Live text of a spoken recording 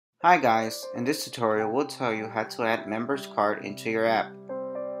Hi guys, in this tutorial we'll tell you how to add members card into your app.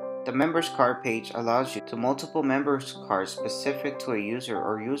 The members card page allows you to multiple members cards specific to a user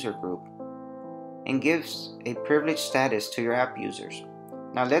or user group and gives a privileged status to your app users.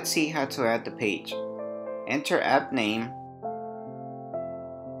 Now let's see how to add the page. Enter app name,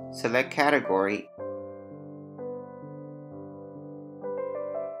 select category,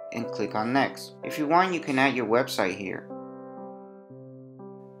 and click on next. If you want, you can add your website here.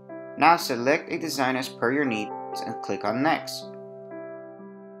 Now select a design as per your needs and click on next.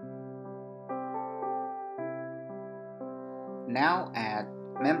 Now add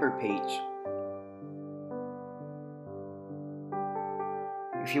member page.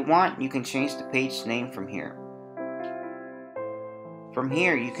 If you want, you can change the page name from here. From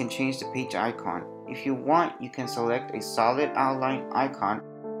here, you can change the page icon. If you want, you can select a solid outline icon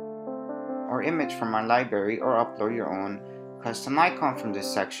or image from our library or upload your own custom icon from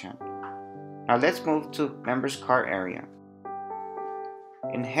this section. Now let's move to members card area.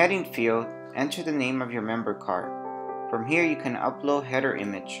 In heading field, enter the name of your member card. From here, you can upload header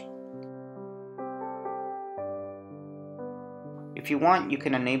image. If you want, you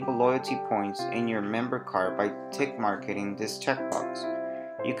can enable loyalty points in your member card by tick marking this checkbox.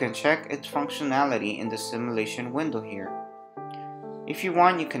 You can check its functionality in the simulation window here. If you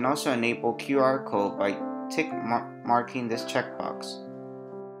want, you can also enable QR code by tick marking this checkbox.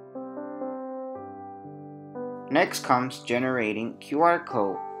 Next comes generating QR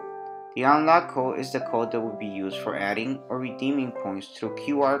code. The unlock code is the code that will be used for adding or redeeming points through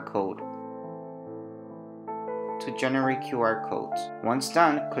QR code. To generate QR codes. Once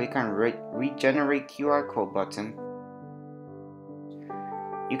done, click on Regenerate QR Code button.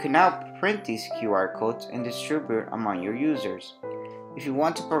 You can now print these QR codes and distribute among your users. If you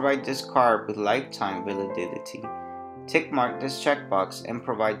want to provide this card with lifetime validity, tick mark this checkbox and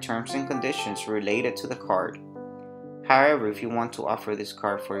provide terms and conditions related to the card. However, if you want to offer this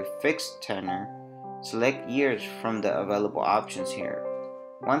card for a fixed tenure, select years from the available options here.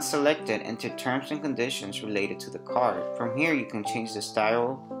 Once selected, enter terms and conditions related to the card. From here, you can change the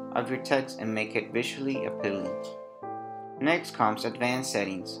style of your text and make it visually appealing. Next comes advanced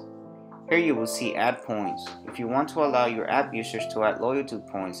settings. Here you will see add points. If you want to allow your app users to add loyalty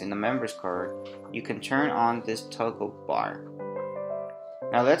points in the members card, you can turn on this toggle bar.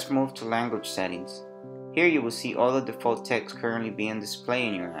 Now let's move to language settings. Here you will see all the default text currently being displayed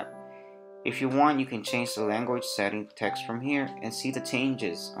in your app. If you want, you can change the language setting text from here and see the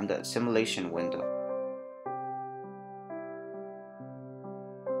changes on the simulation window.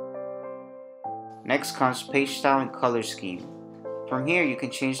 Next comes page style and color scheme. From here, you can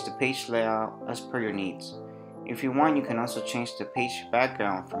change the page layout as per your needs. If you want, you can also change the page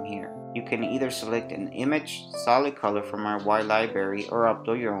background from here. You can either select an image, solid color from our wide library, or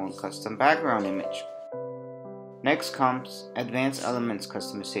upload your own custom background image. Next comes advanced elements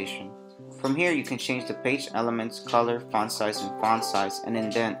customization. From here, you can change the page elements, color, font size, and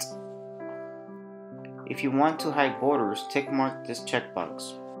indent. If you want to hide borders, tick mark this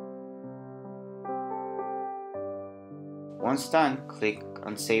checkbox. Once done, click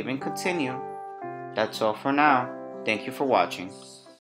on Save and Continue. That's all for now. Thank you for watching.